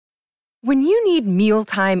When you need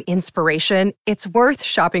mealtime inspiration, it's worth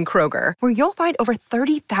shopping Kroger, where you'll find over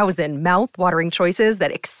 30,000 mouth-watering choices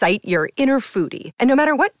that excite your inner foodie. And no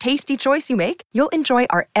matter what tasty choice you make, you'll enjoy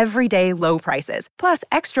our everyday low prices, plus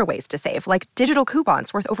extra ways to save, like digital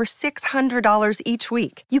coupons worth over $600 each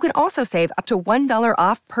week. You can also save up to $1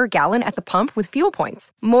 off per gallon at the pump with fuel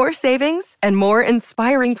points. More savings and more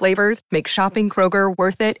inspiring flavors make shopping Kroger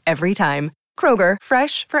worth it every time. Kroger,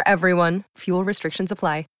 fresh for everyone. Fuel restrictions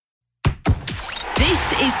apply.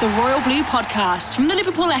 This is the Royal Blue Podcast from the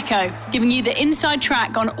Liverpool Echo, giving you the inside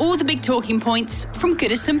track on all the big talking points from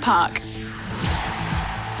Goodison Park.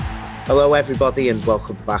 Hello everybody and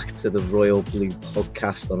welcome back to the Royal Blue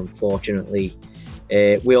Podcast. And unfortunately,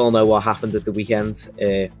 we all know what happened at the weekend.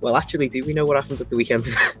 Well, actually, do we know what happened at the weekend?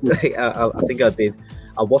 I think I did.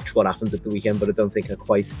 I watched what happened at the weekend, but I don't think I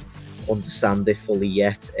quite understand it fully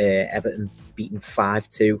yet. Everton beaten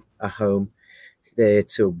 5-2 at home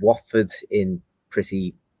to Watford in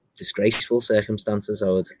pretty disgraceful circumstances, I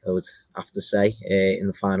would have to say, in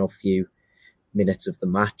the final few minutes of the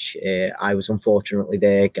match. I was unfortunately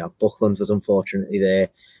there, Gav Buckland was unfortunately there,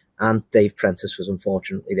 and Dave Prentice was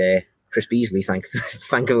unfortunately there. Chris Beasley,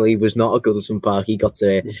 thankfully, was not at Goodison Park. He got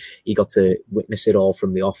to witness it all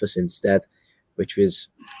from the office instead, which was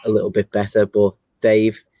a little bit better. But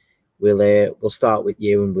Dave, we'll start with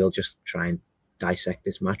you, and we'll just try and dissect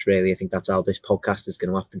this match. Really, I think that's how this podcast is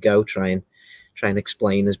going to have to go. Try and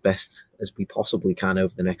explain as best as we possibly can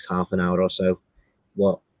over the next half an hour or so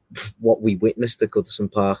what we witnessed at Goodison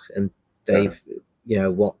Park. And Dave, you know,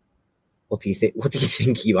 what do you think? What do you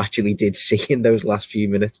think you actually did see in those last few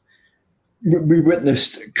minutes? We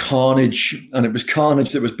witnessed carnage, and it was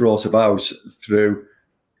carnage that was brought about through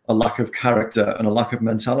a lack of character and a lack of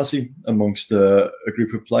mentality amongst a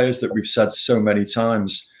group of players that we've said so many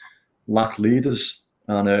times lack leaders.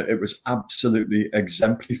 And it was absolutely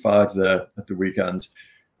exemplified there at the weekend.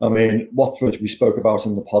 I mean, Watford, we spoke about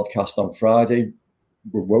in the podcast on Friday,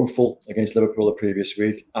 were woeful against Liverpool the previous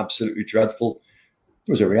week, absolutely dreadful.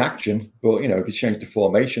 There was a reaction, but, you know, could change the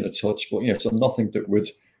formation a touch, but, you know, so nothing that would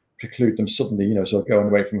preclude them suddenly, you know, so going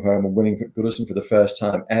away from home and winning for Goodison for the first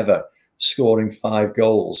time ever, scoring 5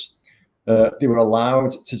 goals. They were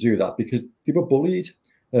allowed to do that because they were bullied.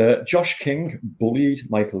 Josh King bullied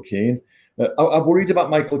Michael Keane. I worried about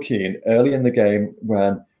Michael Keane early in the game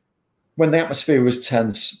when the atmosphere was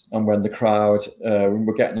tense and when the crowd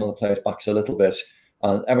were getting on the players' backs a little bit,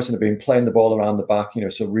 and Everton had been playing the ball around the back, you know,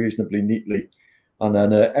 so reasonably neatly. And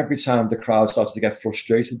then every time the crowd started to get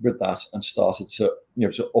frustrated with that and started to, you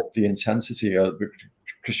know, to up the intensity or the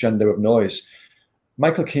crescendo of noise,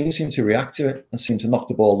 Michael Keane seemed to react to it and seemed to knock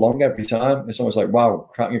the ball long every time. It's almost like, wow,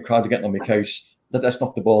 your crowd are getting on my case. Let's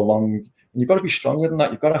knock the ball long. And you've got to be stronger than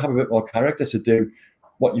that. You've got to have a bit more character to do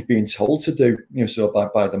what you've been told to do, you know, so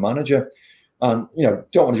by the manager. And, you know,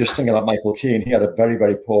 don't want to just single out Michael Keane. He had a very,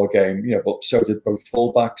 very poor game, you know, but so did both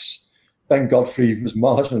fullbacks. Ben Godfrey was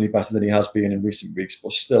marginally better than he has been in recent weeks,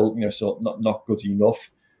 but still, you know, so not good enough.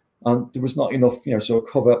 And there was not enough, you know, so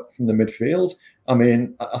cover from the midfield. I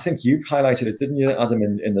mean, I think you highlighted it, didn't you, Adam,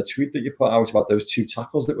 in the tweet that you put out about those 2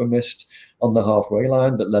 tackles that were missed on the halfway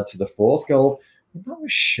line that led to the 4th goal. That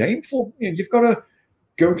was shameful. You know, you've got to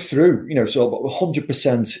go through, you know, so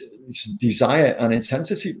 100% desire and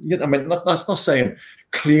intensity. I mean, that's not saying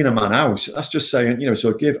clean a man out. That's just saying, you know,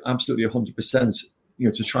 so give absolutely 100%, you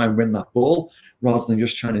know, to try and win that ball rather than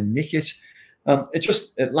just trying to nick it.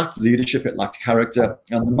 It lacked leadership, it lacked character,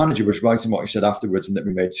 and the manager was right in what he said afterwards, and that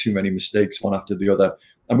we made too many mistakes one after the other.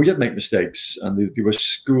 And we did make mistakes, and they were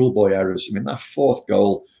schoolboy errors. I mean, that 4th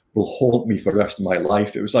goal will haunt me for the rest of my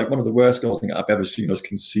life. It was like one of the worst goals I think I've ever seen us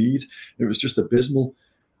concede. It was just abysmal.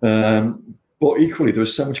 But equally, there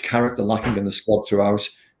was so much character lacking in the squad throughout,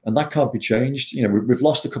 and that can't be changed. You know, we've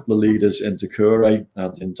lost a couple of leaders in Doucouré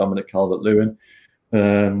and in Dominic Calvert-Lewin.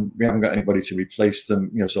 We haven't got anybody to replace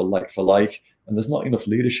them, you know, so like for like, and there's not enough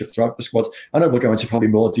leadership throughout the squad. I know we'll go into probably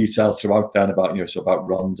more detail throughout then about, you know, so about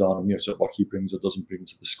Rondon and, you know, so what he brings or doesn't bring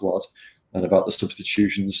to the squad and about the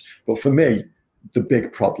substitutions. But for me, the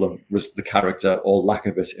big problem was the character or lack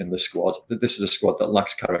of it in the squad. This is a squad that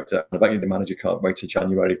lacks character. And I bet you the manager can't wait till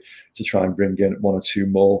January to try and bring in 1 or 2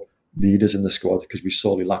 more leaders in the squad because we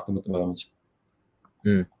sorely lack them at the moment.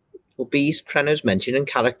 Well, Bees, Preno's mentioning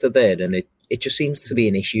character there, and it just seems to be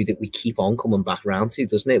an issue that we keep on coming back around to,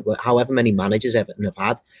 doesn't it? However many managers Everton have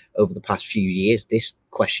had over the past few years, this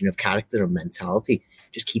question of character and mentality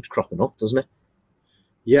just keeps cropping up, doesn't it?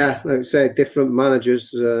 Yeah, like I say, different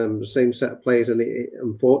managers, the same set of players, and it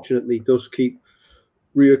unfortunately does keep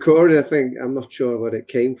reoccurring. I think, I'm not sure where it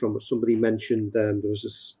came from, but somebody mentioned there was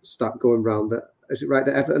a stat going around that, is it right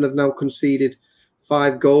that Everton have now conceded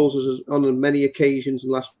 5 goals on many occasions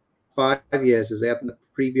in the last 5 years as they had in the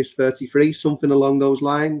previous 33, something along those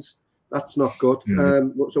lines. That's not good.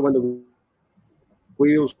 So when the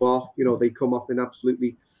wheels go off, they come off in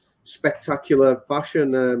absolutely spectacular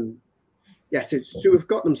fashion. To have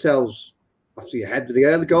got themselves obviously ahead of the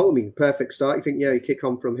early goal. I mean, perfect start. You think, you kick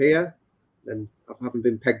on from here, and having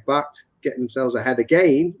been pegged back, getting themselves ahead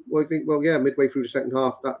again. Well, you think, midway through the second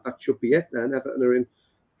half, that should be it. Then Everton are in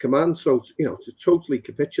command. So to totally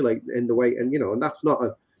capitulate in the way, and and that's not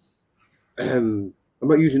a. I'm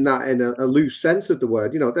not using that in a loose sense of the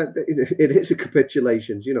word. It is a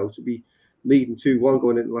capitulation. To be leading 2-1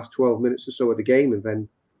 going into the last 12 minutes or so of the game, and then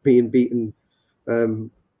being beaten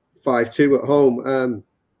 5-2 at home.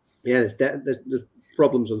 There's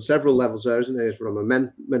problems on several levels there, isn't there? From a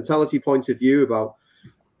mentality point of view about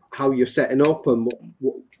how you're setting up and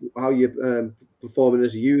how you're performing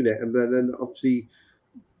as a unit, and then obviously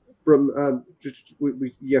from just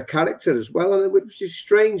with your character as well. And which is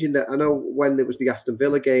strange in that I know when it was the Aston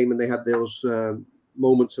Villa game and they had those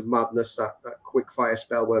moments of madness, that quick fire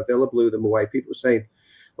spell where Villa blew them away, people were saying,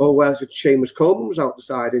 oh, well, Seamus Coleman was out the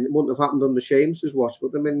side, and it wouldn't have happened under Seamus's watch.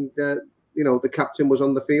 But the captain was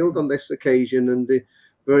on the field on this occasion, and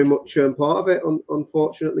very much part of it,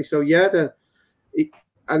 unfortunately. So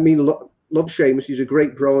love Seamus. He's a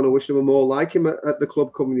great pro, and I wish there were more like him at the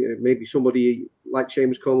club. Coming, maybe somebody like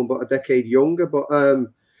Seamus Coleman, but a decade younger. But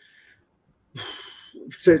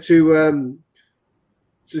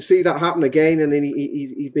to see that happen again, and then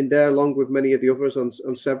he's been there along with many of the others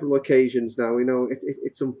on several occasions now.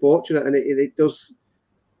 It's unfortunate, and it does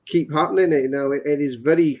keep happening. It is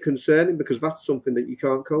very concerning because that's something that you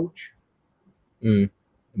can't coach. I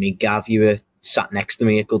mean, Gav, you were sat next to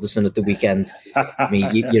me at Goodison at the weekend. I mean,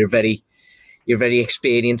 you're a very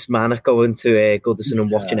experienced man at going to Goodison and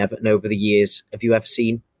watching Everton over the years. Have you ever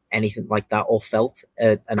seen anything like that or felt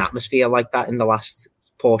an atmosphere like that in the last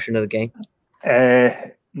portion of the game?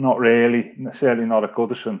 Not really. Certainly not at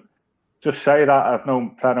Goodison. Just say that I've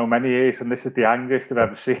known Preno many years, and this is the angriest I've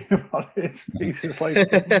ever seen him on his pieces. And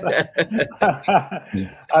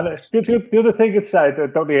the other thing I'd say, I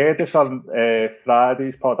don't hear this on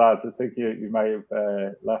Friday's pod ads. I think you may have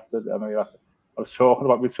left it. I know you left it. We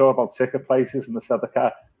were talking about ticket places, and they said they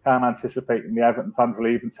can't anticipate the Everton fans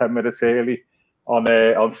leaving 10 minutes early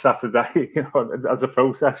on Saturday, as a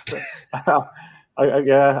protest.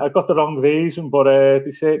 I got the wrong reason, but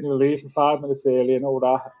they certainly were leaving 5 minutes early and all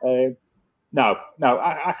that. No,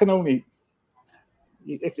 I can only...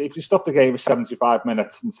 If you stopped the game at 75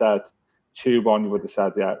 minutes and said 2-1, you would have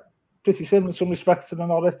said, pretty similar in some respects to the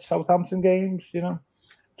Norwich Southampton games,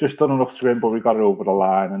 Just done enough to win, but we got it over the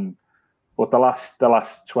line. But the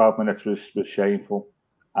last 12 minutes was shameful.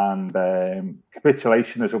 And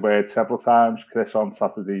capitulation is a word several times, Chris, on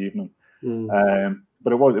Saturday evening.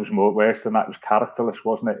 But it was more worse than that. It was characterless,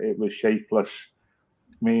 wasn't it? It was shapeless.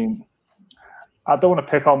 I mean, I don't want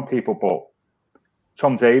to pick on people, but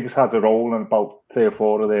Tom Davies had a role in about 3 or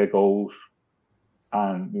 4 of their goals,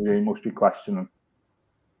 and he must be questioning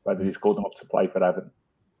whether he's good enough to play for Everton.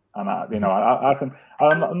 And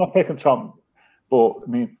I'm not picking Tom, but I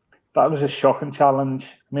mean that was a shocking challenge.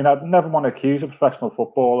 I mean, I'd never want to accuse a professional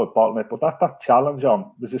footballer of bottling it, but that challenge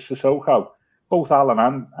was a Sissoko, both Alan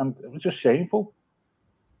and it was just shameful.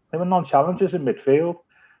 There were non-challengers in midfield,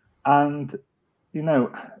 and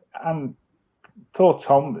and thought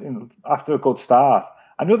Tom, after a good start.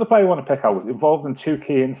 And the other player I want to pick out was involved in 2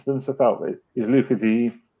 key incidents, I felt, is Luca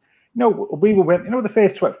Dean. We were winning. The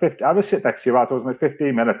first 50, I was sitting next to you, I was in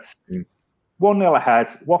 15 minutes. 1-0 ahead,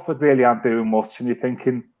 Watford really aren't doing much, and you're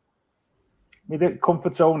thinking, we did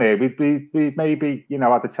comfort zone here. We maybe,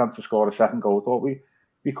 had the chance to score a second goal.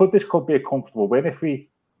 Thought this could be a comfortable win if we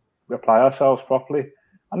apply ourselves properly.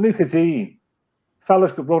 And Luca Dean,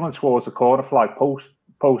 fellas running towards the corner flag post,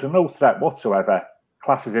 posing no threat whatsoever,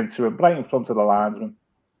 clashes into him right in front of the linesman.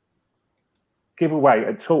 Give away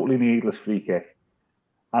a totally needless free kick.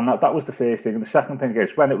 And that was the first thing. And the second thing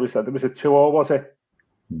is, when there was a 2-0, was it?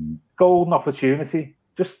 Golden opportunity.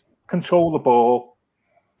 Just control the ball,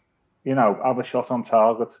 have a shot on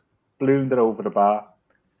target, ballooned it over the bar.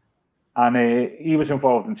 And he was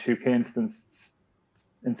involved in 2 key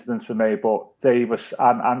incidents for me, but Davis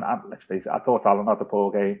and let's face it, I thought Alan had a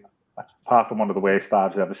poor game, apart from one of the worst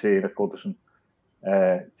starts I've ever seen at Goodison,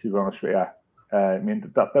 to be honest with you. I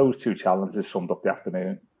mean, those 2 challenges summed up the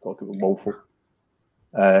afternoon. I thought it was woeful.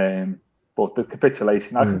 But the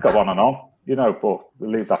capitulation, I could go on and on, but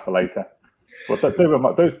we'll leave that for later. But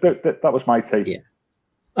that was my take. Yeah.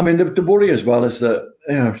 I mean, the worry as well is that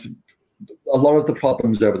a lot of the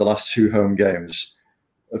problems over the last 2 home games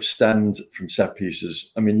have stemmed from set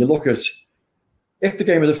pieces. I mean, you look at if the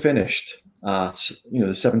game had finished at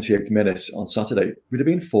the 78th minute on Saturday, we'd have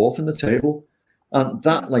been fourth in the table. And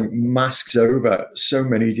that masks over so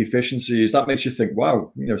many deficiencies. That makes you think,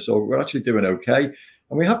 wow, so we're actually doing okay.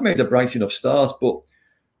 And we have made a bright enough start, but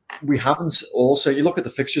we haven't also, you look at the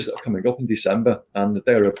fixtures that are coming up in December, and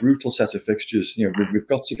they're a brutal set of fixtures. We've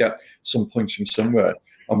got to get some points from somewhere,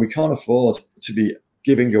 and we can't afford to be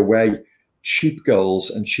giving away cheap goals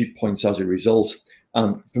and cheap points as a result.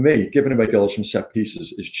 And for me, giving away goals from set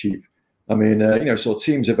pieces is cheap. I mean, so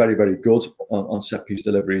teams are very, very good on set piece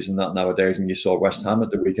deliveries and that nowadays. I mean, you saw West Ham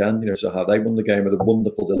at the weekend, so how they won the game with a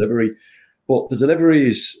wonderful delivery. But the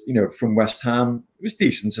deliveries, from West Ham, it was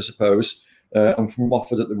decent, I suppose. And from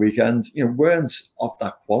Watford at the weekend, weren't of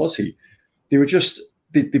that quality. They were just,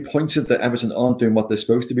 they pointed that Everton aren't doing what they're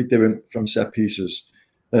supposed to be doing from set pieces.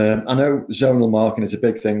 I know zonal marking is a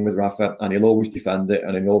big thing with Rafa, and he'll always defend it,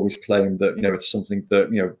 and he'll always claim that, it's something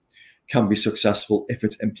that, can be successful if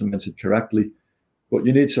it's implemented correctly. But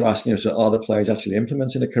you need to ask, so are the players actually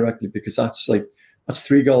implementing it correctly? Because that's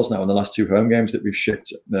 3 goals now in the last 2 home games that we've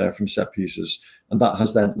shipped from set pieces. And that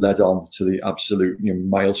has then led on to the absolute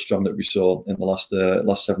maelstrom that we saw in the last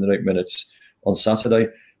 7 or 8 minutes on Saturday.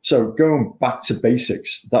 So going back to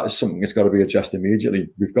basics, that is something that's got to be addressed immediately.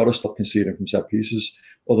 We've got to stop conceding from set pieces.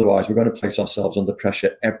 Otherwise, we're going to place ourselves under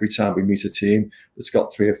pressure every time we meet a team that's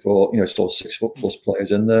got 3 or 4, still 6 foot plus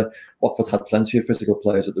players in there. Watford had plenty of physical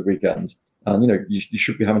players at the weekend. And, you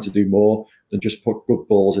should be having to do more than just put good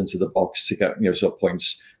balls into the box to get,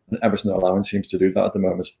 points. And Everton are allowing teams to do that at the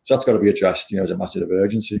moment. So that's got to be addressed, as a matter of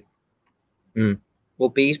urgency.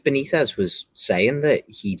 Well, Benitez was saying that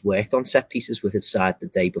he'd worked on set pieces with his side the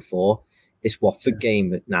day before this Watford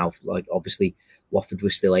game. Now, obviously, Watford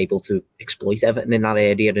was still able to exploit Everton in that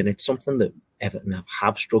area, and it's something that Everton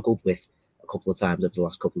have struggled with a couple of times over the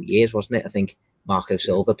last couple of years, wasn't it? I think Marco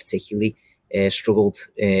Silva particularly struggled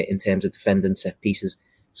in terms of defending set pieces.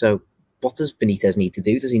 So what does Benitez need to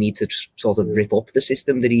do? Does he need to sort of rip up the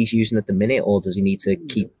system that he's using at the minute, or does he need to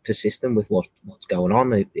keep persistent with what's going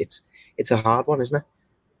on? It's a hard one, isn't it?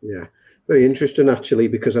 Yeah, very interesting actually,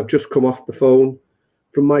 because I've just come off the phone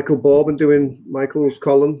from Michael Bourbon doing Michael's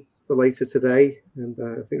column for later today, and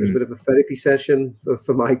I think it was a bit of a therapy session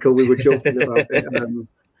for Michael. We were joking about it.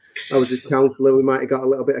 I was his counsellor. We might have got a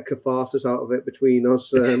little bit of catharsis out of it between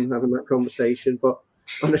us having that conversation. But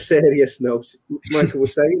on a serious note, Michael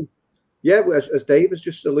was saying, yeah, as Dave has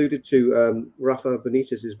just alluded to, Rafa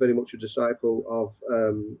Benitez is very much a disciple of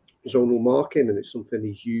zonal marking, and it's something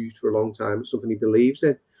he's used for a long time. It's something he believes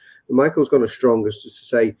in. And Michael's gone as strong as to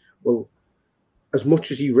say, well, as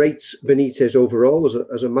much as he rates Benitez overall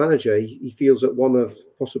as a manager, he feels that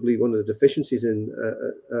possibly one of the deficiencies in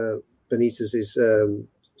Benitez's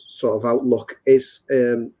sort of outlook is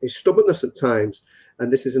stubbornness at times,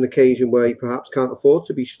 and this is an occasion where he perhaps can't afford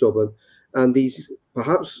to be stubborn, and he's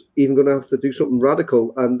perhaps even going to have to do something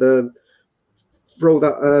radical and throw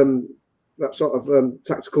that sort of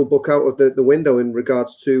tactical book out of the window in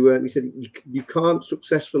regards to, he said, you can't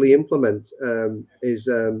successfully implement his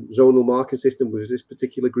zonal marking system with this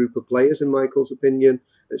particular group of players, in Michael's opinion.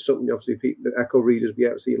 It's something, obviously, the Echo readers will be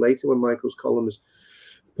able to see later when Michael's column is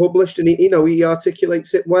published, and he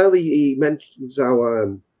articulates it well. He mentions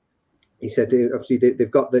how he said obviously they've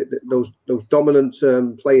got those dominant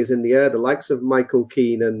players in the air, the likes of Michael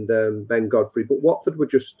Keane and Ben Godfrey, but Watford were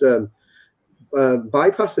just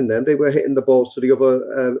bypassing them. They were hitting the balls to the other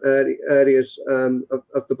areas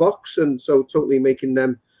of the box, and so totally making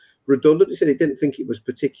them redundant. He said he didn't think it was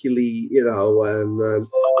particularly,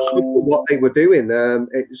 what they were doing.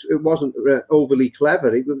 It wasn't overly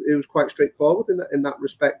clever. It was quite straightforward in that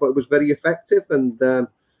respect, but it was very effective. And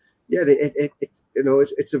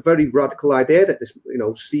it's a very radical idea that this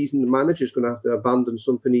seasoned manager is going to have to abandon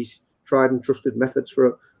something he's tried and trusted methods for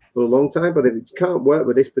a long time. But it can't work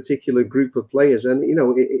with this particular group of players, and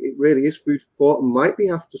it really is food for thought, and might be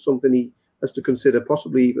after something he has to consider,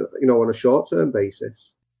 possibly even on a short-term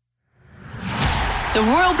basis. The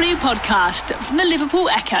Royal Blue Podcast from the Liverpool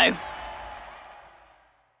Echo.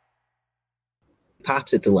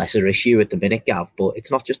 Perhaps it's a lesser issue at the minute, Gav, but it's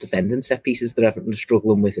not just defending set pieces that Everton are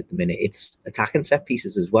struggling with at the minute. It's attacking set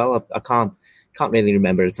pieces as well. I can't really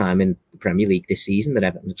remember a time in the Premier League this season that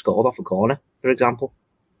Everton have scored off a corner, for example.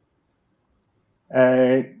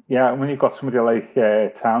 When you've got somebody like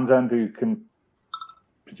Townsend who can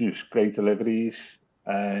produce great deliveries,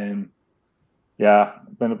 we're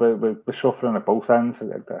suffering at both ends.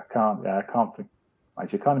 I can't think.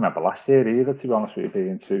 You can't remember last year either, to be honest with you,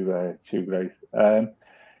 being too great. And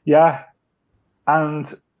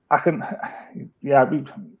I can,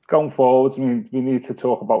 going forward, I mean, we need to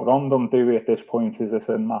talk about Rondon, do we, at this point? Is it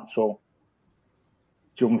a natural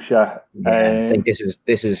juncture. I think this is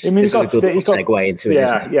a good segue into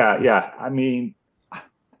it. Yeah. I mean,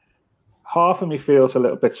 half of me feels a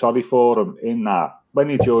little bit sorry for him in that when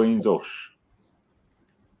he joins us,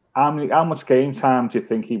 how much game time do you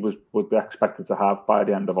think he would be expected to have by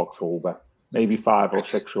the end of October? Maybe 5 or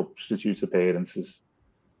 6 substitute appearances,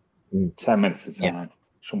 10 minutes of time,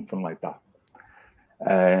 something like that.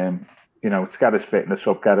 To get his fitness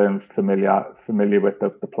up, get him familiar with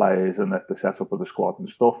the players and the setup of the squad and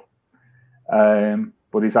stuff.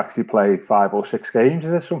 But he's actually played 5 or 6 games,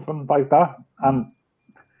 is it, something like that? And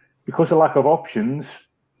because of lack of options,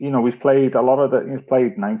 he's played he's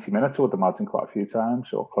played 90 minutes, I would imagine, quite a few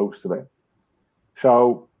times or close to it.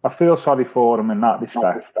 So I feel sorry for him in that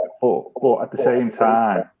respect. But at the same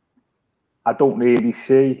time, I don't really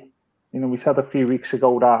see, we said a few weeks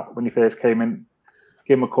ago that when he first came in,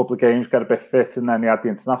 give him a couple of games, get a bit fit, and then he had the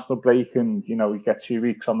international break, and he get 2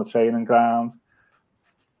 weeks on the training ground.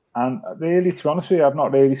 And really, to be honest with you, I've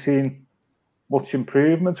not really seen much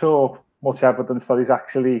improvement or much evidence that he's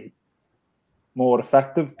actually more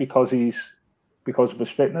effective because of his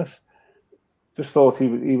fitness. Just thought he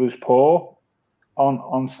was poor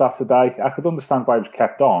on Saturday. I could understand why he was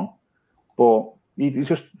kept on, but he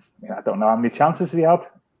just, I don't know how many chances he had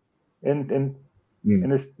in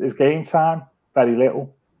his game time. Very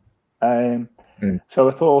little. So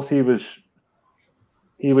I thought he was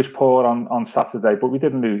poor on Saturday, but we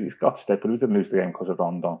didn't lose. He's got to stay, but we didn't lose the game because of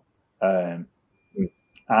Rondon.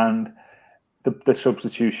 And the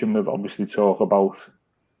substitution we'll obviously talk about.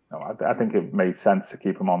 I think it made sense to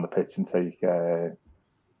keep him on the pitch and take,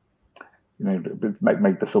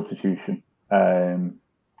 make the substitution.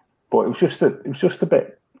 But it was just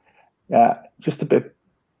a bit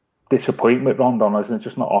disappointing with Rondon, isn't it?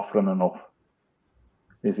 Just not offering enough,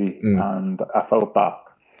 is he? And I felt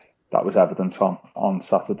that was evident on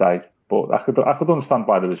Saturday. But I could understand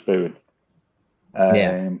why there was booing.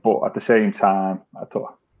 But at the same time, I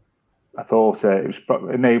thought it was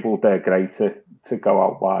enabled Gray to go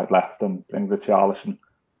out wide left and bring Richarlison.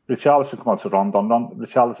 Richarlison come on to Rondon.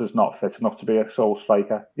 Richarlison's not fit enough to be a sole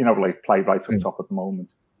striker. Play right up top at the moment.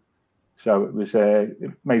 So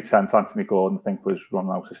it made sense. Anthony Gordon, I think, was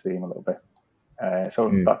running out of steam a little bit. So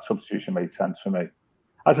that substitution made sense for me.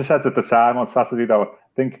 As I said at the time on Saturday, though, I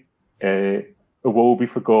think a Iwobi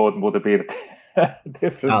for Gordon would have been a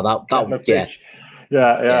different. That would have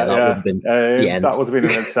been the end. That would have been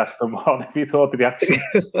an incessant one if you thought the action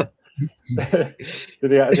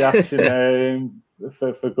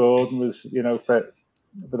for Gordon was,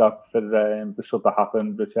 for the sub that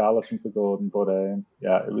happened, Richarlison for Gordon. But it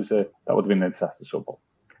was that would have been an incessant sub.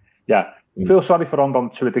 Yeah, feel sorry for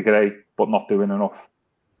Rondon to a degree, but not doing enough.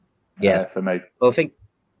 For me. Well, I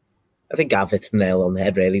think Gav hits the nail on the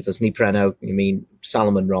head, really, doesn't he, Preno? I mean,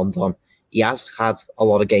 Salomon Rondon, he has had a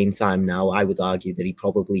lot of game time now. I would argue that he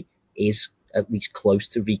probably is at least close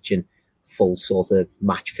to reaching full sort of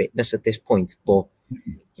match fitness at this point. But,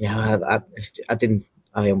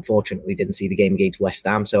 I unfortunately didn't see the game against West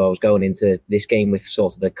Ham, so I was going into this game with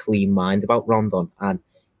sort of a clean mind about Rondon, and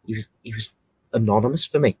he was anonymous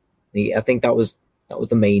for me. I think that was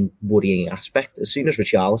the main worrying aspect. As soon as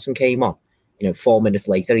Richarlison came on, 4 minutes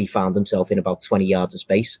later, he found himself in about 20 yards of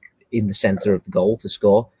space in the centre of the goal to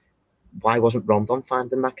score. Why wasn't Rondon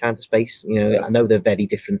finding that kind of space? I know they're very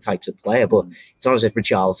different types of player, but it's not as if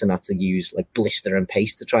Richarlison had to use like blister and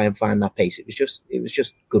pace to try and find that pace. It was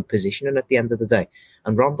just good positioning at the end of the day.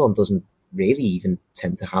 And Rondon doesn't really even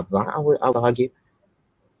tend to have that, I would argue.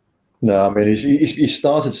 No, I mean, he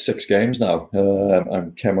started 6 games now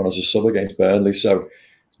and came on as a sub against Burnley. So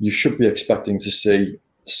you should be expecting to see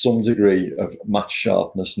some degree of match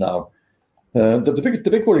sharpness now. The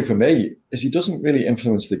big worry for me is he doesn't really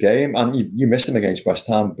influence the game. And you missed him against West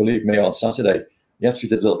Ham. Believe me, on Saturday, he actually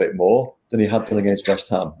did a little bit more than he had done against West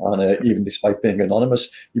Ham. And even despite being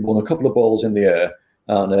anonymous, he won a couple of balls in the air.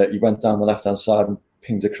 And he went down the left-hand side and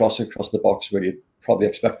pinged across the box where you'd probably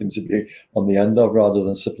expect him to be on the end of rather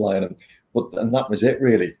than supplying him. And that was it,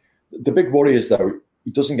 really. The big worry is, though,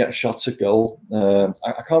 he doesn't get shots at goal.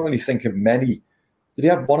 I can't really think of many. Did he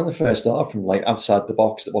have one in the first half from like outside the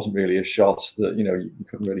box that wasn't really a shot that, you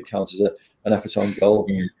couldn't really count as an effort on goal?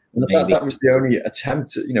 And that was the only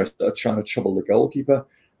attempt at, trying to trouble the goalkeeper.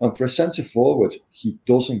 And for a centre forward, he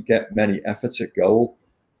doesn't get many efforts at goal.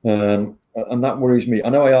 And that worries me. I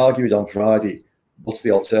know I argued on Friday, what's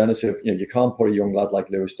the alternative? You can't put a young lad like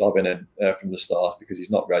Lewis Dobbin in from the start because he's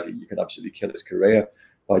not ready. You can absolutely kill his career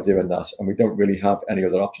by doing that. And we don't really have any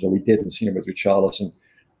other options, or we didn't, with Richarlison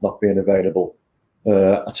not being available.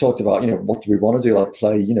 I talked about, what do we want to do? Like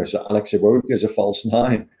play, so Alex Iwobi as a false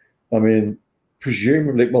 9. I mean,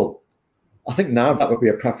 presumably, well, I think now that would be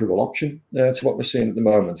a preferable option to what we're seeing at the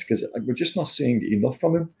moment, because we're just not seeing enough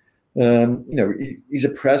from him. He's a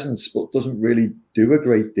presence, but doesn't really do a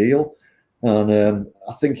great deal. And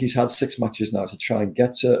I think he's had 6 matches now to try and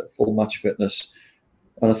get to full match fitness.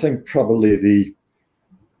 And I think probably the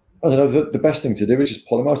best thing to do is just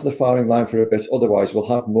pull him out of the firing line for a bit. Otherwise, we'll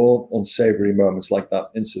have more unsavoury moments like that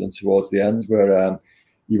incident towards the end where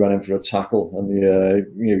he went in for a tackle and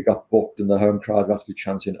he got booked and the home crowd were actually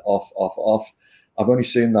chanting off, off, off. I've only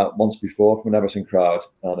seen that once before from an Everton crowd,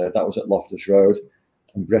 and that was at Loftus Road.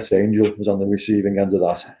 And Brett Angel was on the receiving end of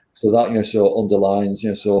that. So that, underlines,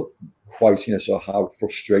 quite, how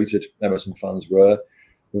frustrated Everton fans were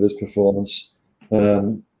with his performance.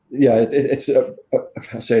 It's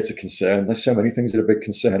a concern. There's so many things that are a big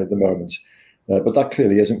concern at the moment, but that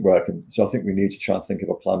clearly isn't working. So I think we need to try and think of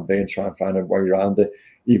a plan B and try and find a way around it,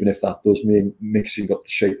 even if that does mean mixing up the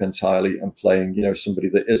shape entirely and playing, somebody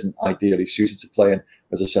that isn't ideally suited to playing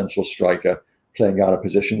as a central striker, playing out of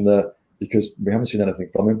position there, because we haven't seen anything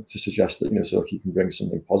from him to suggest that, so he can bring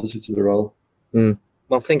something positive to the role.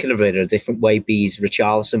 Well, thinking of it in a different way,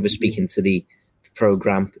 Richarlison was speaking to the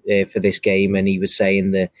programme for this game, and he was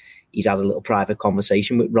saying that he's had a little private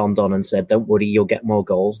conversation with Rondon and said, don't worry, you'll get more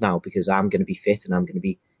goals now because I'm going to be fit and I'm going to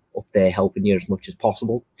be up there helping you as much as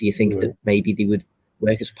possible. Do you think that maybe they would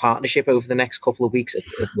work as a partnership over the next couple of weeks?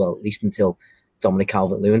 Well, at least until Dominic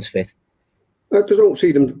Calvert-Lewin's fit. I don't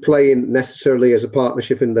see them playing necessarily as a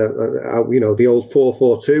partnership in the old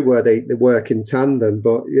 4-4-2 where they work in tandem.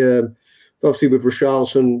 But obviously with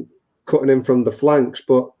Richarlison cutting in from the flanks,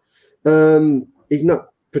 but he's not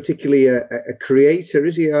particularly a creator,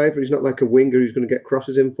 is he? Either he's not like a winger who's going to get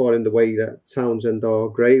crosses in for in the way that Townsend or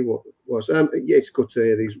Gray was. It's good to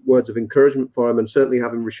hear these words of encouragement for him, and certainly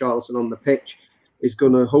having Richarlison on the pitch is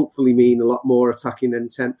going to hopefully mean a lot more attacking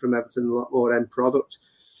intent from Everton, a lot more end product.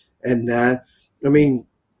 And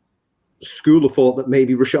school of thought that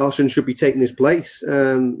maybe Richarlison should be taking his place.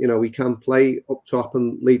 He can play up top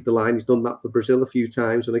and lead the line. He's done that for Brazil a few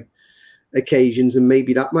times on occasions, and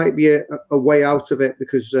maybe that might be a way out of it,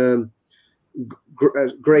 because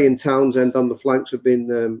Gray and Townsend on the flanks have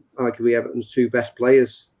been arguably Everton's 2 best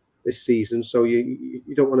players this season. So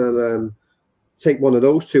you don't want to take one of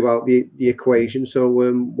those 2 out the equation. So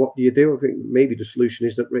what do you do? I think maybe the solution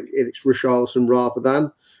is that it's Richarlison rather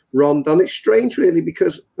than Rondon. It's strange, really,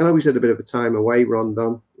 because I know he's had a bit of a time away,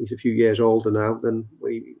 Rondon. He's a few years older now than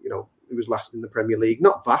when he was last in the Premier League.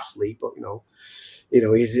 Not vastly, but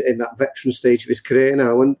he's in that veteran stage of his career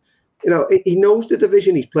now, and he knows the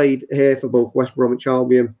division. He's played here for both West Bromwich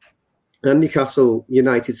Albion and Newcastle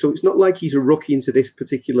United, so it's not like he's a rookie into this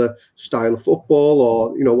particular style of football, or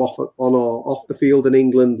on or off the field in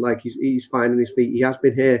England. Like he's finding his feet. He has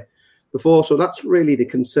been here before, so that's really the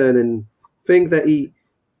concerning thing. That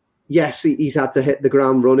he's had to hit the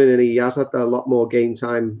ground running, and he has had a lot more game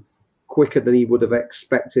time quicker than he would have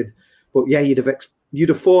expected. But yeah, you'd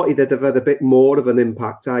have thought he'd have had a bit more of an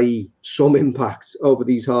impact, i.e. some impact over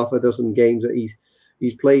these half a dozen games that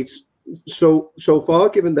he's played so far,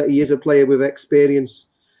 given that he is a player with experience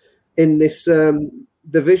in this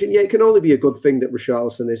division. Yeah, it can only be a good thing that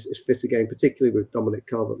Richarlison is fit again, particularly with Dominic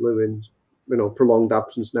Calvert-Lewin's prolonged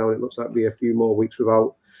absence now, and it looks like it'll be a few more weeks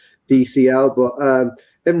without DCL. But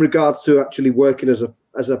in regards to actually working as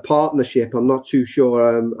a partnership, I'm not too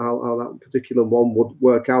sure how that particular one would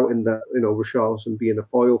work out, in that Richarlison being a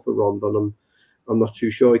foil for Rondon. I'm not too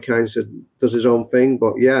sure. He kind of does his own thing,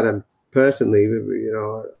 but yeah, then personally,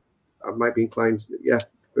 I might be inclined,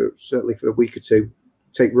 certainly for a week or 2,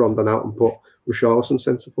 take Rondon out and put Richarlison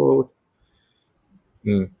centre forward.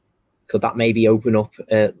 Could that maybe open up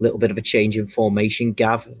a little bit of a change in formation,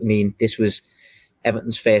 Gav? I mean, this was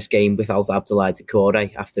Everton's first game without Abdoulaye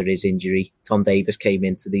Doucouré after his injury. Tom Davies came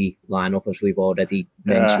into the lineup, as we've already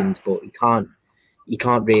mentioned, but he can't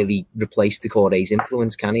really replace Doucouré's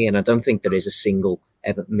influence, can he? And I don't think there is a single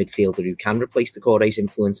Everton midfielder who can replace Doucouré's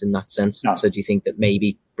influence in that sense. No. So do you think that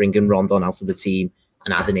maybe bringing Rondon out of the team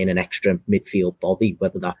and adding in an extra midfield body,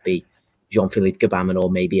 whether that be Jean-Philippe Gbamin or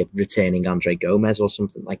maybe a returning Andre Gomez or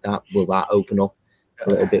something like that, will that open up a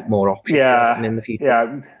little bit more options in the future?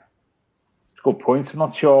 Yeah, it's a good point. I'm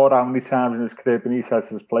not sure how many times in his career Benitez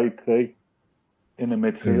has played 3 in the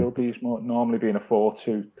midfield. He's normally been a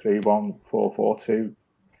 4-2-3-1, 4-4-2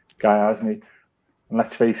 guy, hasn't he? And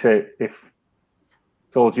let's face it, if,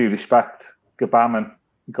 with all due respect, Gbamin,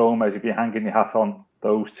 Gomez, if you're hanging your hat on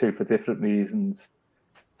those 2 for different reasons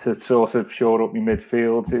to sort of shore up your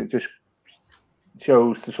midfield, it just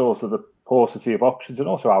shows the sort of the paucity of options, and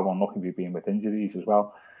also how unlucky we've been with injuries as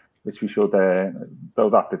well, which we should, though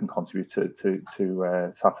that didn't contribute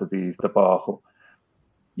to Saturday's debacle.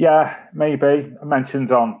 Yeah, maybe. I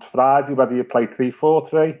mentioned on Friday whether you play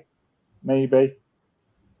 3-4-3, maybe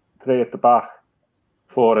 3 at the back,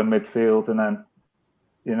 4 in midfield, and then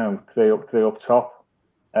 3 up top.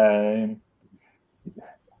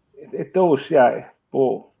 It does, yeah.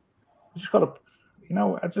 But I just got to,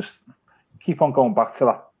 I just keep on going back to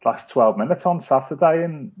that last 12 minutes on Saturday,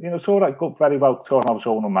 and it's all right, good, very well talking about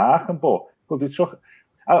zone and marking, but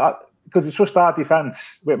could you trust our defence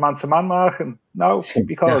with man-to-man marking? No,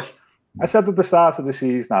 because I said at the start of the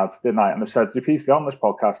season, didn't I? And I said repeatedly on this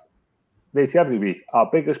podcast, every week, our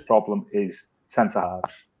biggest problem is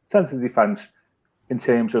centre-halves, centre defence, in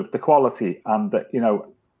terms of the quality and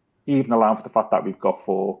even allowing for the fact that we've got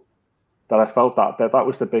 4. That I felt that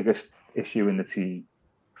was the biggest issue in the team,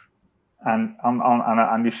 and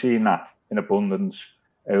you've seen that in abundance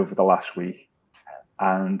over the last week.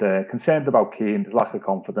 And concerned about Keane's lack of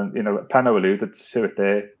confidence. Penno alluded to it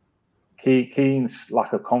there. Keane's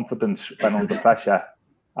lack of confidence when under pressure,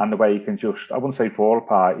 and the way he can just—I wouldn't say fall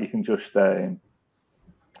apart. He can just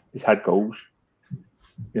his head goes.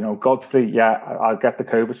 Godfrey, yeah, I get the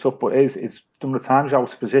COVID stuff, but is some of the times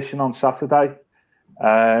out of position on Saturday.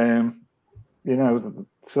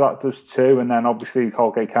 So that there's 2, and then obviously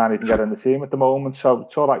Holgate can't even get in the team at the moment. So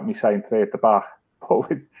it's all right me saying 3 at the back, but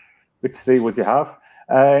which 3 would you have?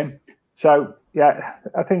 So yeah,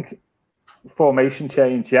 I think formation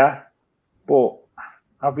change, yeah, but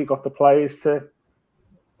have we got the players to?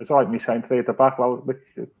 It's all right me saying 3 at the back. Well,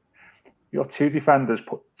 your 2 defenders,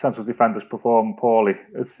 central defenders, perform poorly.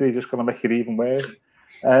 They're just going to make it even worse.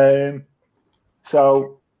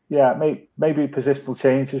 So. Yeah, maybe positional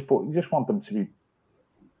changes, but you just want them to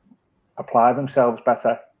apply themselves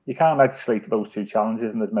better. You can't legislate for those 2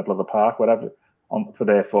 challenges in the middle of the park, whatever, for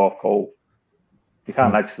their 4th goal. You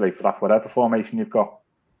can't legislate for that, whatever formation you've got.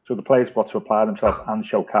 So the players got to apply themselves and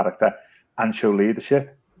show character and show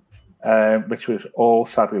leadership, which was all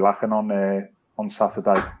sadly lacking on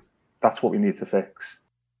Saturday. That's what we need to fix.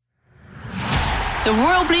 The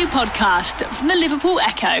Royal Blue Podcast from the Liverpool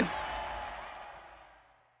Echo.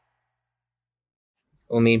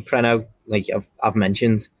 I mean, Preno, like I've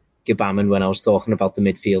mentioned, Gbamin when I was talking about the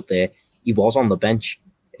midfield there, he was on the bench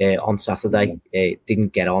on Saturday.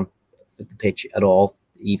 Didn't get on the pitch at all,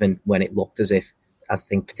 even when it looked as if, I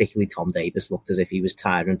think particularly Tom Davies looked as if he was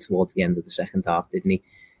tiring towards the end of the second half, didn't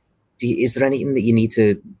he? Is there anything that we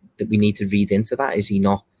need to read into that? Is he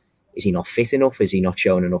not fit enough? Is he not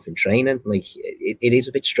showing enough in training? Like it is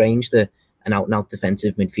a bit strange that an out-and-out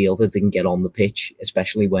defensive midfielder didn't get on the pitch,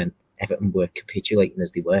 especially when Everton were capitulating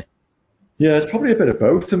as they were. Yeah, it's probably a bit of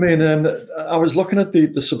both. I mean, I was looking at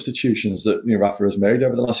the substitutions that Rafa has made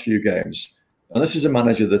over the last few games, and this is a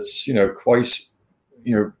manager that's quite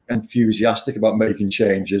enthusiastic about making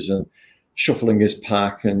changes and shuffling his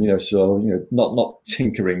pack, and not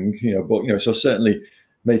tinkering, but so certainly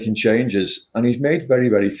making changes. And he's made very,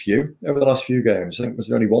 very few over the last few games. I think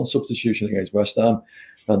there's only 1 substitution against West Ham,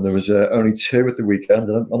 and there was only 2 at the weekend.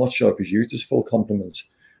 And I'm not sure if he's used his full complement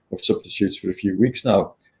of substitutes for a few weeks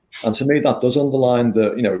now. And to me, that does underline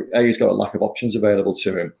that, A, he's got a lack of options available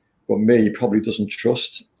to him, but he probably doesn't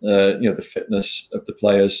trust, the fitness of the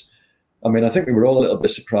players. I mean, I think we were all a little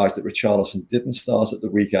bit surprised that Richarlison didn't start at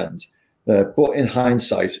the weekend. But in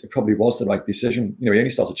hindsight, it probably was the right decision. He only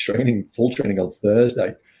started full training on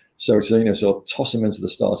Thursday. So to, toss him into the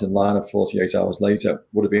starting lineup 48 hours later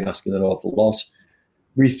would have been asking an awful lot.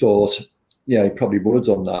 We thought, he probably would have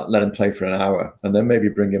done that, let him play for an hour and then maybe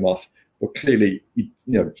bring him off. But clearly,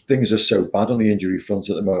 things are so bad on the injury front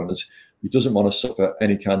at the moment. He doesn't want to suffer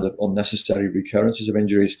any kind of unnecessary recurrences of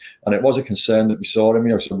injuries. And it was a concern that we saw him,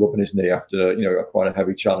 rubbing his knee after, quite a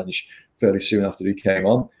heavy challenge fairly soon after he came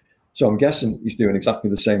on. So I'm guessing he's doing exactly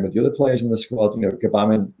the same with the other players in the squad.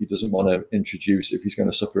 Gbamin, he doesn't want to introduce if he's going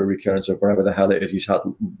to suffer a recurrence of whatever the hell it is he's had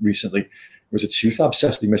recently. It was a tooth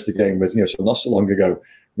abscess he missed a game with, so not so long ago,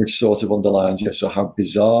 which sort of underlines, so how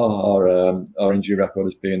bizarre our injury record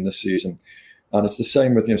has been this season. And it's the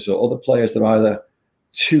same with, other players that are either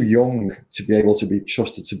too young to be able to be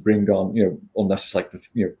trusted to bring on, unless it's like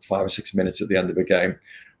 5 or 6 minutes at the end of a game,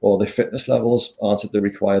 or their fitness levels aren't at the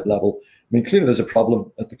required level. I mean, clearly there's a problem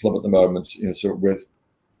at the club at the moment, so with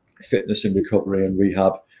fitness and recovery and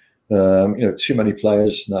rehab. Too many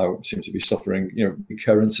players now seem to be suffering,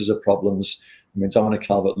 recurrences of problems. I mean, Dominic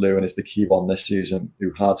Calvert-Lewin is the key one this season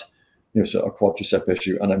who had, a quadricep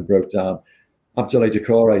issue and then broke down. Abdoulaye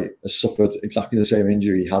Doucouré has suffered exactly the same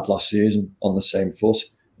injury he had last season on the same foot,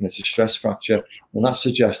 and it's a stress fracture. And that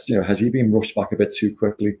suggests, has he been rushed back a bit too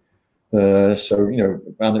quickly? And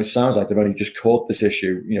it sounds like they've only just caught this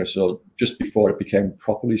issue, so just before it became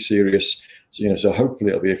properly serious. So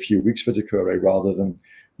hopefully it'll be a few weeks for Doucouré rather than,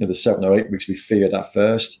 the 7 or 8 weeks we feared at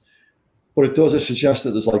first. But it does suggest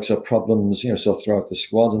that there's like sort of problems, throughout the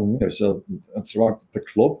squad and and throughout the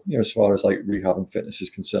club, as far as like rehab and fitness is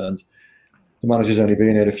concerned. The manager's only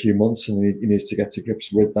been here a few months, and he needs to get to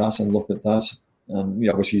grips with that and look at that. And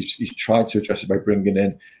obviously he's tried to address it by bringing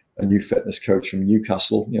in a new fitness coach from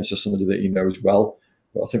Newcastle, so somebody that he knows well.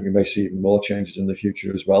 But I think we may see even more changes in the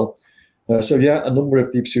future as well. A number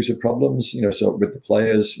of deep-seated problems, with the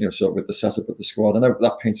players, with the setup of the squad. I know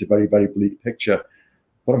that paints a very, very bleak picture.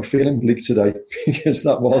 But I'm feeling bleak today because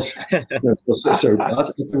that was so bad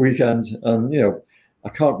at the weekend, and I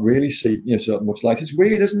can't really see so much light. It's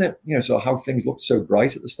weird, isn't it? So how things looked so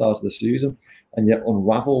bright at the start of the season, and yet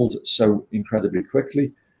unravelled so incredibly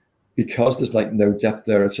quickly because there's like no depth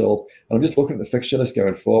there at all. And I'm just looking at the fixture list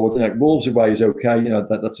going forward. Wolves away is okay.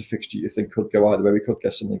 That's a fixture you think could go either way. We could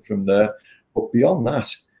get something from there, but beyond that,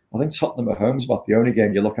 I think Tottenham at home is about the only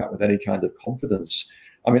game you look at with any kind of confidence.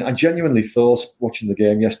 I mean, I genuinely thought watching the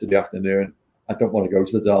game yesterday afternoon, I don't want to go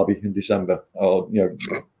to the derby in December. Or,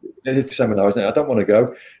 it's December now, isn't it? I don't want to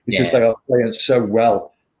go because they are playing so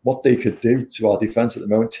well. What they could do to our defence at the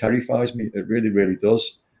moment terrifies me. It really, really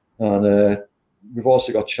does. And we've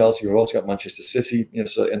also got Chelsea. We've also got Manchester City,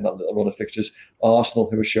 so in that little run of fixtures. Arsenal,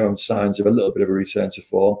 who are showing signs of a little bit of a return to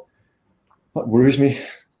form. That worries me.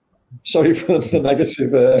 Sorry for the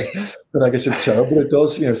negative tone, but it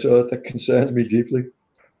does, so that concerns me deeply.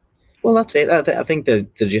 Well, that's it. I think there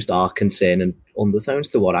just are concerning undertones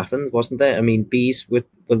to what happened, wasn't there? I mean, we're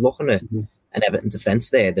looking at an Everton defence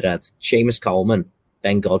there that had Seamus Coleman,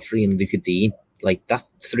 Ben Godfrey and Luca Dean. Like that,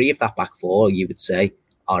 3 of that back 4, you would say,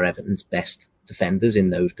 are Everton's best defenders in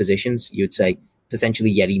those positions. You would say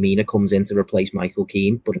potentially Yerry Mina comes in to replace Michael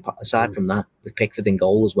Keane. But aside from that, with Pickford in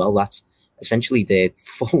goal as well, that's essentially their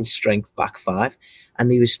full strength back 5. And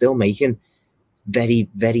they were still making very,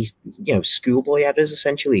 very, schoolboy errors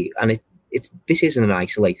essentially, and this isn't an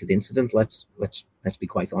isolated incident. Let's be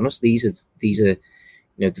quite honest. These are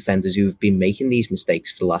defenders who've been making these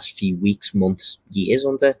mistakes for the last few weeks, months, years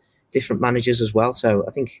under different managers as well. So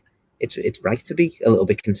I think it's right to be a little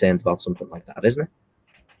bit concerned about something like that, isn't it?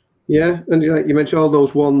 Yeah, and you mentioned all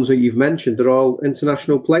those ones that you've mentioned. They're all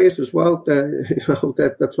international players as well.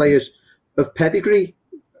 They're players of pedigree,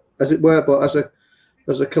 as it were, but as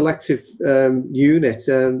a collective unit,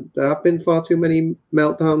 there have been far too many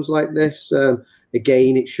meltdowns like this.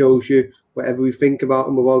 Again, it shows you whatever we think about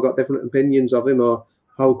him, we've all got different opinions of him or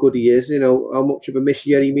how good he is. How much of a miss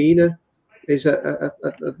Yerry Mina is at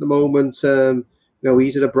the moment.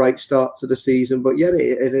 He's at a bright start to the season, but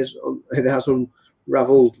it has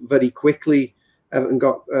unravelled very quickly. Everton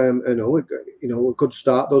got a good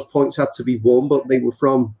start. Those points had to be won, but they were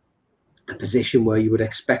from a position where you would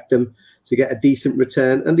expect them to get a decent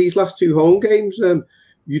return. And these last 2 home games,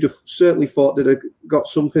 you'd have certainly thought that it got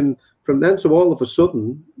something from them. So all of a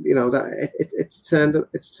sudden, that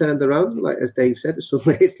it's turned around. Like as Dave said,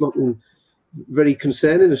 suddenly it's looking very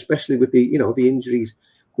concerning, especially with the the injuries,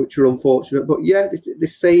 which are unfortunate. But the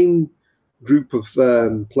same group of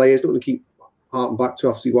players. Don't want to keep harking back to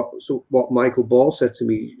obviously what Michael Ball said to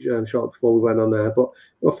me shortly before we went on there, but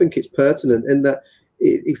I think it's pertinent in that.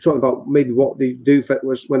 He was talking about maybe what they do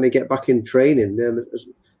was when they get back in training,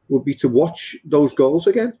 would be to watch those goals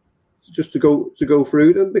again, just to go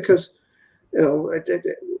through them, because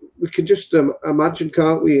we can just imagine,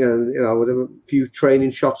 can't we? And with a few training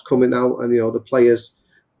shots coming out, and the players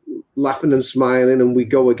laughing and smiling, and we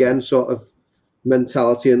go again, sort of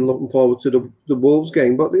mentality, and looking forward to the Wolves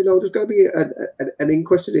game. But there's got to be an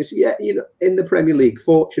inquest to this. In the Premier League,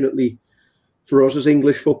 fortunately. For us as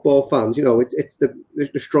English football fans, it's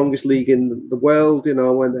the strongest league in the world,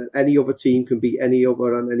 and any other team can beat any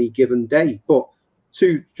other on any given day. But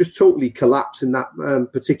to just totally collapse in that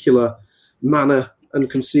particular manner and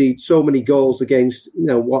concede so many goals against,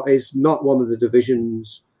 what is not one of the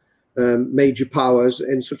division's major powers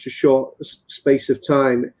in such a short space of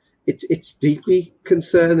time, it's deeply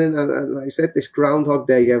concerning. And like I said, this Groundhog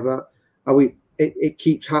Day it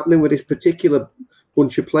keeps happening with this particular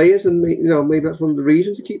bunch of players, and maybe that's one of the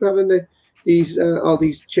reasons to keep having all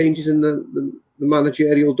these changes in the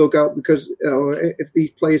managerial dugout, because if these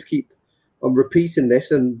players keep on repeating this,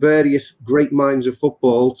 and various great minds of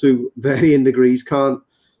football to varying degrees can't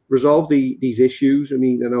resolve these issues. I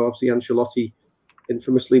mean, obviously Ancelotti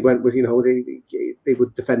infamously went with they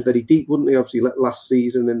would defend very deep, wouldn't they? Obviously last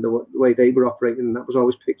season, and the way they were operating, and that was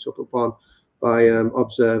always picked up upon by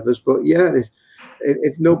observers. But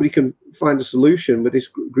if nobody can find a solution with this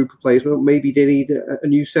group of players, well, maybe they need a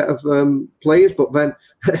new set of players. But then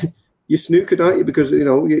you're snookered, aren't you? Because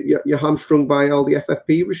you're hamstrung by all the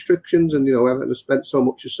FFP restrictions, and Everton have spent so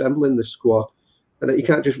much assembling the squad. and that you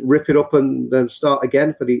can't just rip it up and then start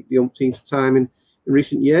again for the umpteenth time in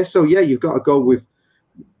recent years. So yeah, you've got to go with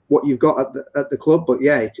what you've got at the club. But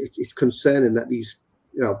yeah, it's concerning that these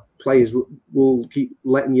players will keep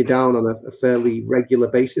letting you down on a fairly regular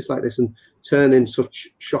basis like this and turn in such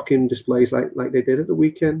shocking displays like they did at the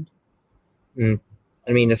weekend.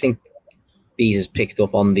 I mean, I think Bees has picked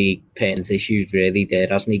up on the pertinent issues really there,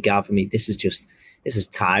 hasn't he, Gav? I mean, this is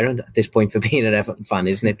tiring at this point for being an Everton fan,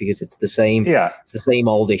 isn't it? Because it's the same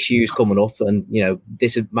old issues coming up, and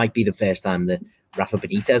this might be the first time that Rafa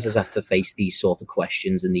Benitez has had to face these sort of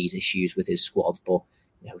questions and these issues with his squad. But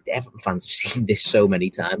the Everton fans have seen this so many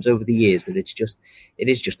times over the years that it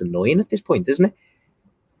is just annoying at this point, isn't it?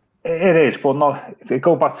 It is, but not. If you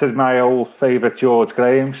go back to my old favourite George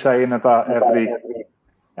Graham saying that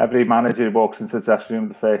every manager who walks into the dressing room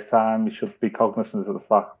the first time, he should be cognizant of the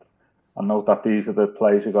fact and note that these are the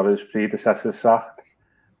players who got his predecessors sacked,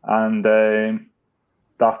 and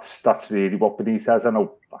that's really what Benitez. I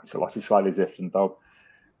know Ancelotti's slightly different though.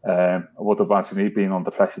 I would have imagined he'd been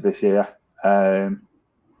under pressure this year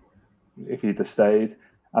if he'd have stayed,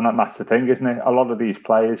 and that's the thing, isn't it? A lot of these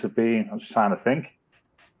players have been. I'm just trying to think.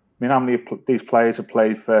 I mean, how many of these players have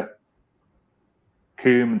played for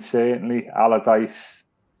Koeman? Certainly, Allardyce,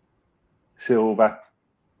 Silva,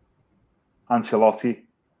 Ancelotti.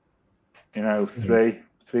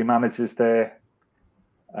 Three managers there.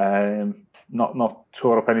 Not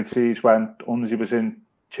tore up any trees when Unzi was in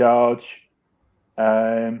charge.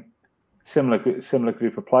 Similar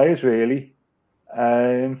group of players, really.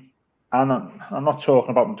 And I'm not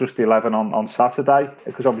talking about just the 11 on Saturday,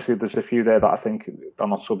 because obviously there's a few there that I think are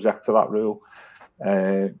not subject to that rule.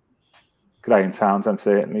 Graham Townsend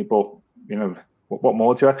certainly, but what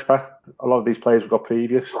more do you expect? A lot of these players have got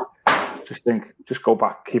previous. Just go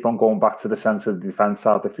back, keep on going back to the centre of the defence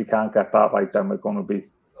out. If we can't get that right, then we're going to be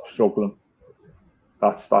struggling.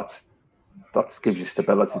 That gives you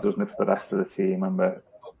stability, doesn't it, for the rest of the team, and we're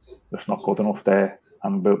just not good enough there.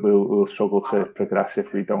 And we'll struggle to progress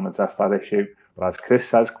if we don't address that issue. But as Chris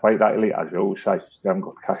says, quite rightly, as we always say, we haven't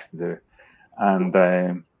got the cash to do it. And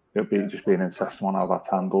it'll be just being interesting on how that's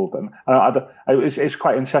handled. And it's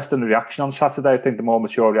quite interesting, the reaction on Saturday. I think the more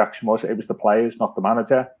mature reaction was it was the players, not the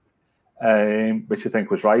manager, which I think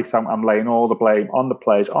was right. I'm laying all the blame on the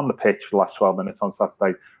players on the pitch for the last 12 minutes on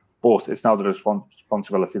Saturday. But it's now the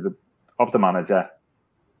responsibility of the manager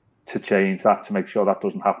to change that, to make sure that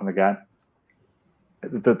doesn't happen again.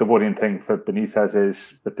 The worrying thing for Benitez is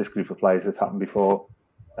that this group of players has happened before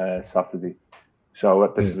Saturday.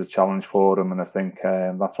 So this is a challenge for him, and I think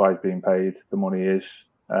that's why he's being paid the money he is.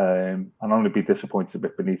 I'll only be disappointed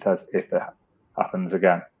with Benitez if it happens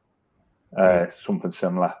again. Something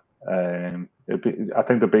similar. I think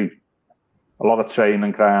there'll be a lot of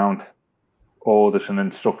training ground, orders and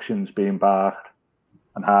instructions being barked,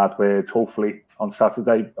 and hard words, hopefully, on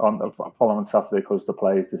Saturday, on the following Saturday, because the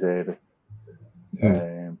players deserve it.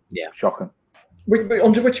 Shocking.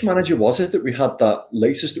 Under which manager was it that we had that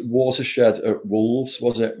latest watershed at Wolves?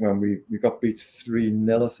 Was it when we got beat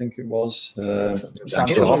 3-0? I think it was.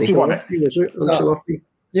 Ancelotti.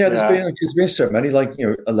 Yeah, there's been so many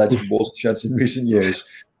alleged watersheds in recent years,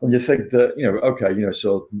 and you think that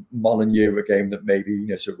so Molineux, a game that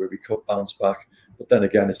maybe so where we could bounce back. But then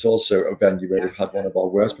again, it's also a venue where we've had one of our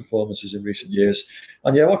worst performances in recent years.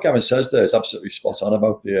 And what Gavin says there is absolutely spot on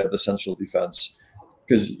about the central defence.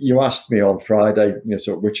 Because you asked me on Friday,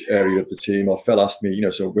 which area of the team, or Phil asked me,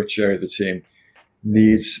 which area of the team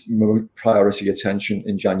needs priority attention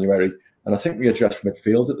in January. And I think we addressed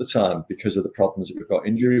midfield at the time because of the problems that we've got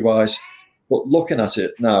injury-wise. But looking at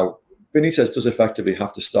it now, Benitez does effectively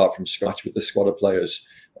have to start from scratch with the squad of players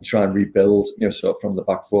and try and rebuild, from the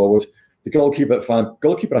back forward. The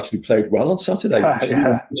goalkeeper actually played well on Saturday,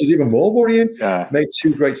 which is even more worrying. Yeah. Made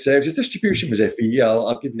 2 great saves. His distribution was iffy,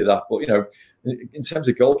 I'll give you that. But, in terms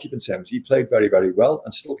of goalkeeping terms, he played very, very well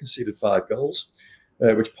and still conceded 5 goals,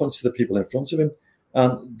 which points to the people in front of him.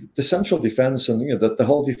 And the central defence and, the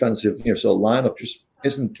whole defensive, lineup just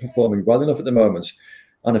isn't performing well enough at the moment.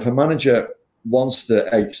 And if a manager wants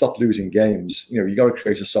to stop losing games, you got to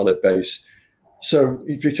create a solid base. So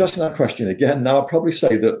if you're asking that question again, now I'd probably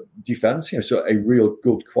say that defence, a real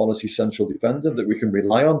good quality central defender that we can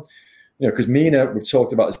rely on. Because Mina, we've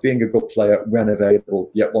talked about as being a good player when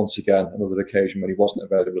available, yet once again, another occasion when he wasn't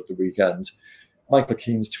available at the weekend. Michael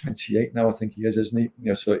Keane's 28 now, I think he is, isn't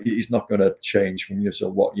he? So he's not going to change from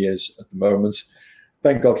what he is at the moment.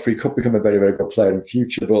 Ben Godfrey could become a very, very good player in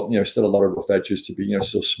future, but still a lot of rough edges to be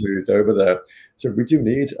so smoothed over there. So we do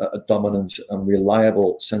need a dominant and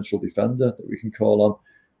reliable central defender that we can call on.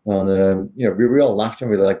 And we all laughed when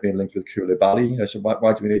we were like being linked with Koulibaly. So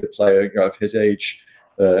why do we need a player of his age?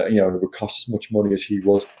 It would cost as much money as he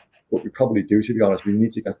was. But we probably do, to be honest. We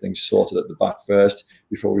need to get things sorted at the back first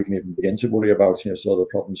before we can even begin to worry about some of the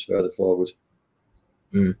problems further forward.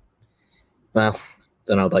 Well,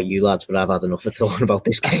 don't know about you lads, but I've had enough of talking about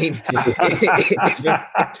this game. If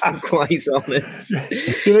I'm quite honest.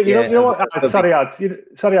 You know what? Sorry, Ad. You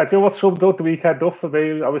know what summed up the weekend up for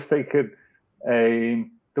me? I was thinking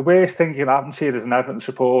the worst thing you can happen to you as an Everton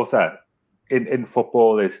supporter in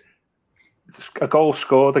football is a goal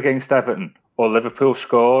scored against Everton or Liverpool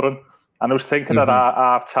scoring. And I was thinking at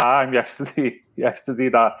half time yesterday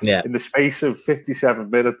that in the space of 57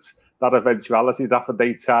 minutes, that eventuality happened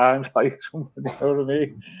 8 times, like something, you know what I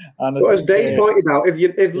mean? And as Dave pointed out,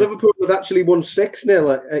 if Liverpool had actually won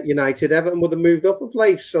 6-0 at United, Everton would have moved up a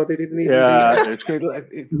place, so they didn't even do that.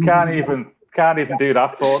 It can't even do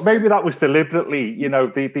that for. Maybe that was deliberately,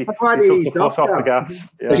 that's why they eased off the gas.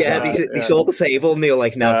 They saw the table and they were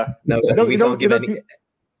like, no, we can't give any.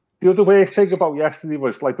 The other worst thing about yesterday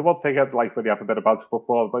was like the one thing I'd like when you have a bit about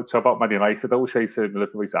football, about Man United. I always say to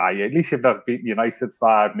Liverpool, at least you've not beaten United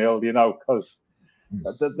 5-0, because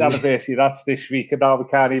the anniversary that's this week, and now we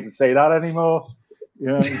can't even say that anymore.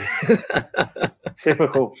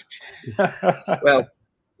 Typical. Well,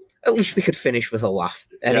 at least we could finish with a laugh.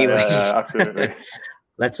 Anyway, absolutely.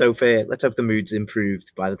 Let's hope the mood's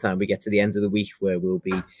improved by the time we get to the end of the week, where we'll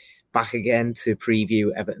be back again to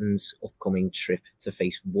preview Everton's upcoming trip to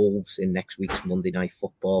face Wolves in next week's Monday Night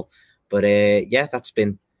Football. But that's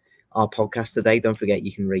been our podcast today. Don't forget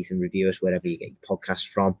you can rate and review us wherever you get your podcasts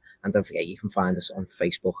from. And don't forget you can find us on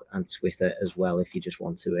Facebook and Twitter as well if you just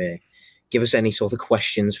want to give us any sort of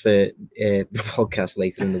questions for the podcast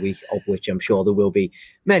later in the week, of which I'm sure there will be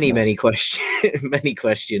many questions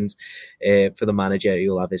for the manager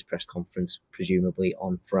who'll have his press conference presumably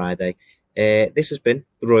on Friday. This has been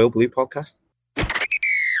the Royal Blue Podcast.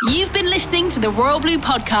 You've been listening to the Royal Blue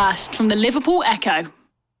Podcast from the Liverpool Echo.